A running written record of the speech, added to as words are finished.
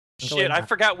Shit, I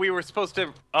forgot we were supposed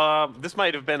to. This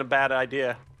might have been a bad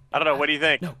idea. I don't know. What do you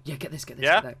think? No, yeah, get this,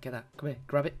 Yeah? get that. Come here,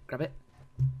 grab it.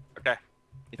 Okay.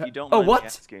 If you don't Oh, mind what? me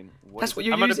asking, That's what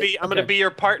you're I'm gonna using? be. I'm gonna be your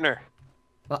partner.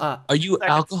 Are you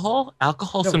alcohol?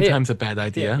 Alcohol's No, sometimes a bad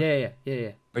idea. Yeah.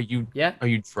 Are you? Yeah? Are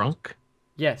you drunk?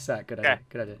 Yes, good idea. Okay.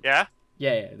 Good idea. Yeah.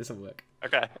 Yeah, this will work.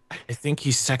 Okay. I think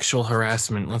he's sexual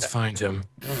harassment. Let's find him.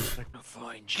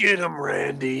 Get him,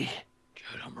 Randy.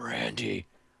 Get him, Randy.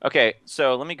 Okay,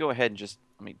 so let me go ahead and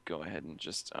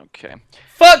just. Okay.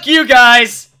 Fuck you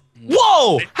guys!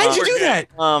 Whoa! How'd you do that?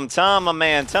 Tom, my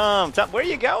man, Tom, where are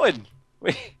you going?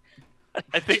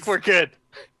 I think we're good.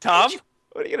 Tom?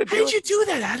 What are you gonna do? How did you do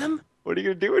that, Adam? What are you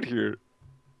gonna do in here?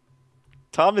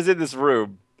 Tom is in this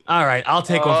room. All right, I'll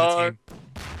take one for the team.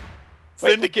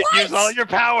 Syndicate, Wait, use all your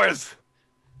powers.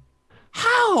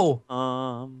 How?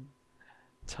 Tom.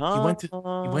 He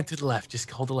went to the left. Just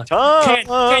hold the left. Tom.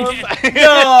 Can't.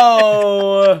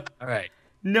 No! All right.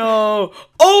 No!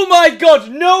 Oh my god!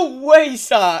 No way,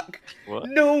 Sark! What?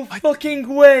 No fucking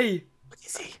way! What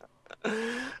is he?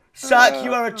 Sark,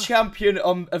 you are a champion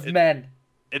of men.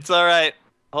 It's all right.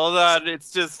 Hold on.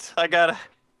 It's just I gotta.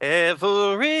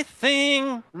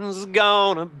 Everything's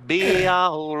gonna be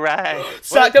all right.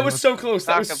 Sark, that was so close.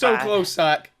 That was so Talk about close,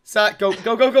 Sark. Sark, go.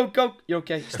 You're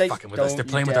okay. Stay. They're fucking with us. They're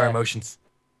playing with our emotions.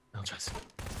 I'll just.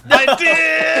 I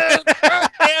did!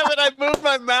 Damn it! I moved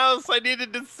my mouse. I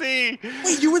needed to see.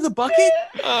 Wait, you were the bucket?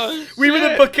 We were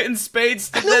the bucket and spades.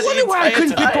 No wonder why I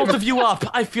couldn't get both of you up.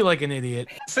 I feel like an idiot.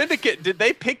 Syndicate, did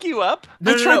they pick you up?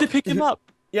 I tried to pick him up.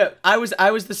 Yeah, I was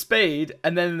the spade,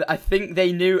 and then I think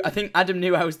Adam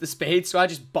knew I was the spade, so I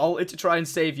just bolted to try and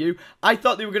save you. I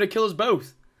thought they were gonna kill us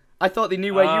both. I thought they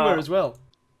knew where you were as well.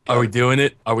 Are we doing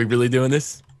it? Are we really doing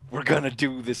this? We're gonna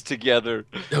do this together.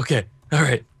 Okay. All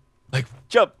right. Like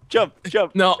Jump.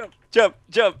 no. Jump.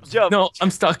 No, I'm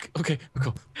stuck. Okay, we're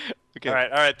cool. Okay. All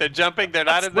right. They're jumping. They're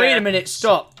not in there. Wait a minute.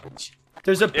 Stop.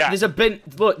 There's a bin.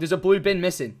 Look, there's a blue bin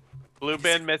missing. Blue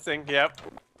bin missing. Yep.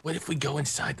 What if we go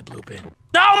inside the blue bin?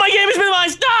 No, my game has been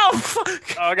minimized. No.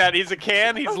 Fuck. Oh god, he's a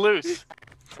can. He's loose.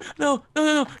 No.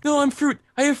 I'm fruit.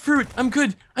 I have fruit. I'm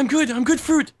good. I'm good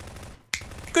fruit.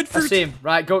 Good I fruit. see him.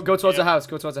 Right, go towards the house.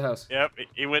 Go towards the house. Yep.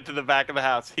 He went to the back of the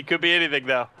house. He could be anything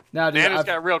though. Now, dude, Nana's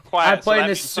got real quiet. I'm playing so that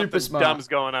this means super something smart. Dumb's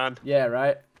going on. Yeah,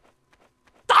 right.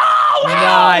 Oh,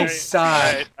 Nice,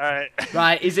 Sark. All right.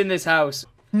 Right, he's in this house.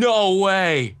 No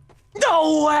way.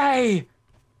 No way.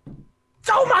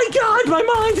 Oh my god, my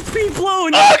mind is being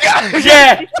blown. Oh god.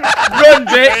 Yeah! Run,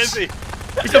 Where is bitch!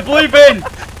 he? It's a blue bin!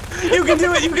 You can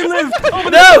do it. You can live. Oh,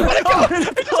 No!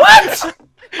 What?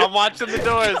 I'm watching the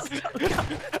doors.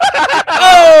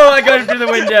 Oh, I got him through the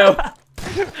window.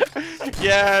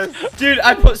 Yes. Dude,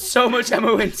 I put so much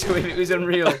ammo into him, it was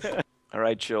unreal. All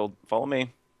right, chill. Follow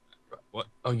me. What?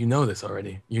 Oh, you know this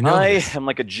already. You know I this. am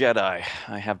like a Jedi.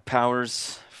 I have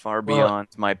powers far beyond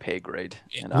my pay grade,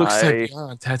 and Looks I like you're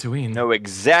on Tatooine. know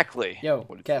exactly Yo,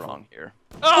 what is careful. wrong here.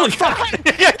 Oh fuck!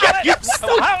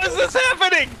 How is this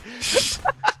happening?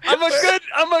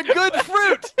 I'm a good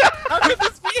fruit. How could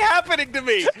this be happening to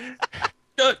me?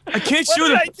 I can't What shoot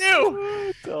did him. I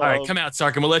do? Tom, All right, come out,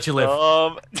 Sark. I'm gonna let you live.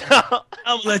 Tom.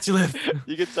 I'm gonna let you live.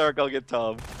 You get Sark, I'll get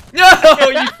Tom. No,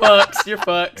 you fucks. You're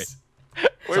fucks.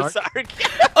 Where's Sark?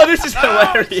 Oh, this is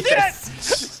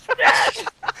hilarious.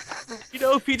 You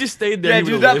know, if he just stayed there, Yeah, he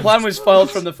dude, would've that lived. plan was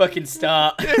foiled from the fucking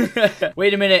start.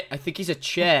 Wait a minute. I think he's a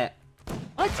chair.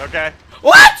 Okay.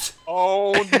 What?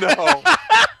 Oh no.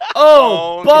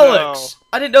 Oh, Oh, bollocks.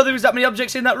 I didn't know there was that many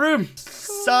objects in that room.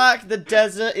 Sark, the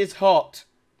desert is hot.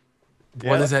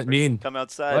 What does that mean? Come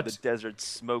outside. What? The desert's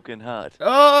smoking hot.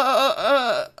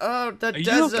 The you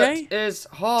desert okay? is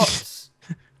hot.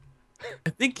 I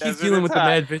think he's Desert dealing is with the hot.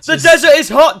 mad bitches. The desert is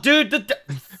hot, dude.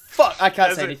 Fuck, I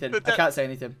can't say Desert- anything. the I can't say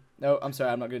anything. No, I'm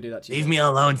sorry, I'm not gonna do that to you. Leave me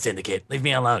alone, Syndicate. Leave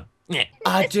me alone. Yeah.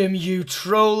 Adam, you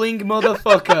trolling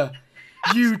motherfucker.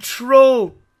 You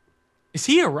troll. Is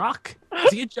he a rock?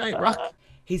 Is he a giant rock?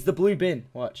 He's the blue bin.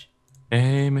 Watch.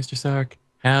 Hey, Mr. Sark.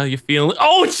 How you feeling?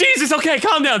 Oh, Jesus. Okay,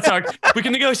 calm down, Sark. We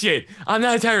can negotiate. I'm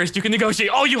not a terrorist. You can negotiate.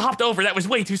 Oh, you hopped over. That was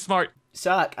way too smart.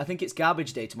 Sark, I think it's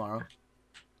garbage day tomorrow.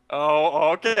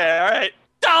 Oh, okay. All right.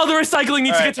 Oh, the recycling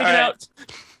needs to get taken out.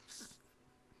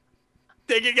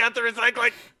 Taking out the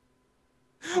recycling.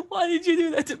 Why did you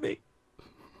do that to me?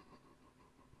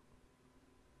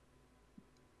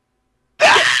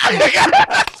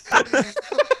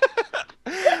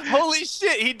 Holy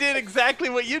shit! He did exactly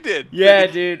what you did. Yeah,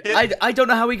 dude. I don't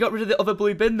know how he got rid of the other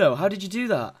blue bin, though. How did you do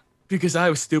that? Because I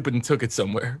was stupid and took it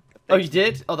somewhere. Oh, you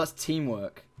did? Oh, that's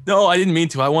teamwork. No, I didn't mean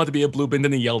to. I wanted to be a blue bin,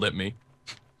 then he yelled at me.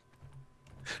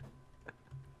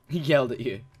 He yelled at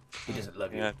you. He doesn't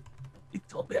love you. Yeah. He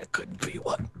told me I couldn't be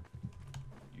one.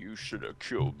 You should have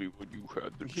killed me when you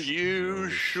had the. You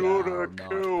should have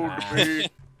killed me.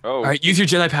 Oh. All right, use your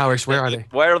Jedi powers. Where are they?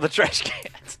 Where are the trash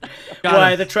cans? Got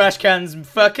Why 'em. the trash cans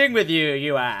fucking with you?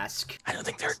 You ask. I don't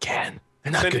think they're a can.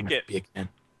 They're not good enough Syndicate. to be a can.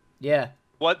 Yeah.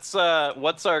 What's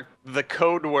the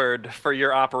code word for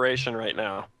your operation right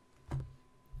now?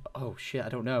 Oh shit, I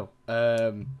don't know.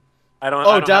 I don't.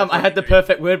 Oh damn, I had the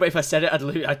perfect word, but if I said it,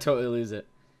 I'd totally lose it.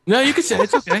 No, you can say it.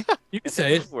 It's okay. You can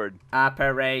say it. Word.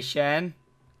 Operation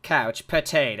Couch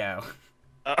Potato.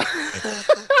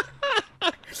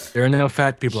 There are no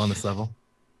fat people on this level.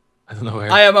 I don't know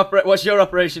where. I am What's your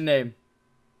operation name?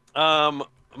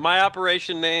 My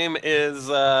operation name is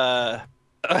hold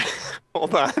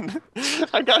on.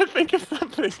 I gotta think of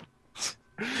something.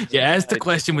 You asked the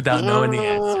question without knowing the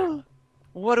answer.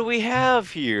 What do we have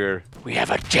here? We have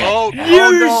a jet. Oh, You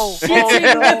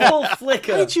shitty nipple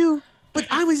flicker. Did you? But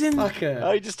I was in. Fucker.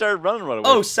 I just started running right away.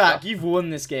 Oh, Sack, you've won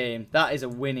this game. That is a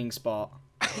winning spot.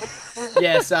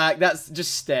 Yeah, Sack, that's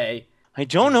just stay. I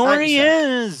don't know where Thanks, he Sam.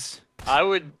 is. I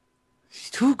would. He's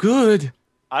too good.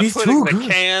 I'm He's putting too the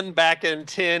good. can back in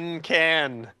tin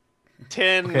can.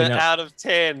 10 Okay, no. out of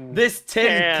 10. This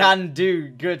tin can do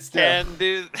good stuff. Can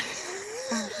do.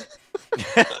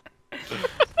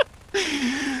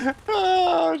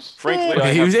 Oh, shit. Frankly, Okay,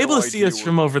 I he have was able no to see idea us what-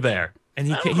 from over there,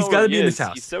 and I don't he's know got where to he be in is. this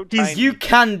house. He's so tiny. You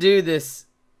can do this,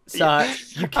 Sack.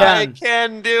 You I can.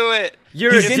 can do it.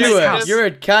 You're He's a in this doer. house. You're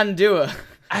a can doer.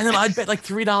 I know. I'd bet like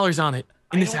 $3 on it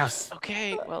in this house.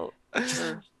 Okay, well,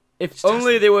 sure. If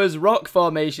only there was rock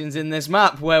formations in this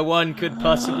map where one could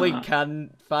possibly can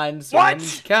find someone who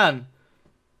What? can.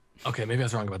 Okay, maybe I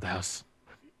was wrong about the house.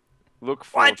 Look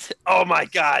for What? Oh my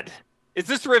god. Is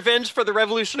this revenge for the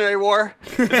Revolutionary War?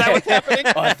 Is that what's happening?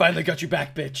 Oh, I finally got you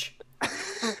back, bitch.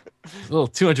 It's a little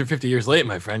 250 years late,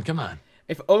 my friend. Come on.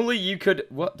 If only you could.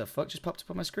 What the fuck just popped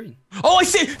up on my screen? Oh, I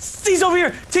see. He's over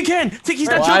here. Tin Can. He's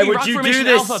not Why joking. would Rock you do Formation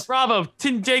this? Alpha, Bravo,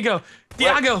 Tin Diego,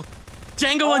 Diago,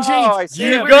 Django I Unchained.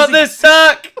 see. You Where got is he? this,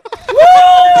 Sack.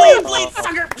 Bleed,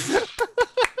 sucker.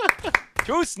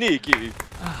 Too sneaky.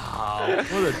 Oh,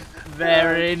 what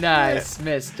Very nice,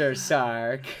 Mr.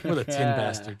 Sark. a tin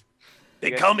bastard.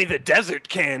 They call me the Desert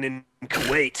Can in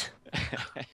Kuwait.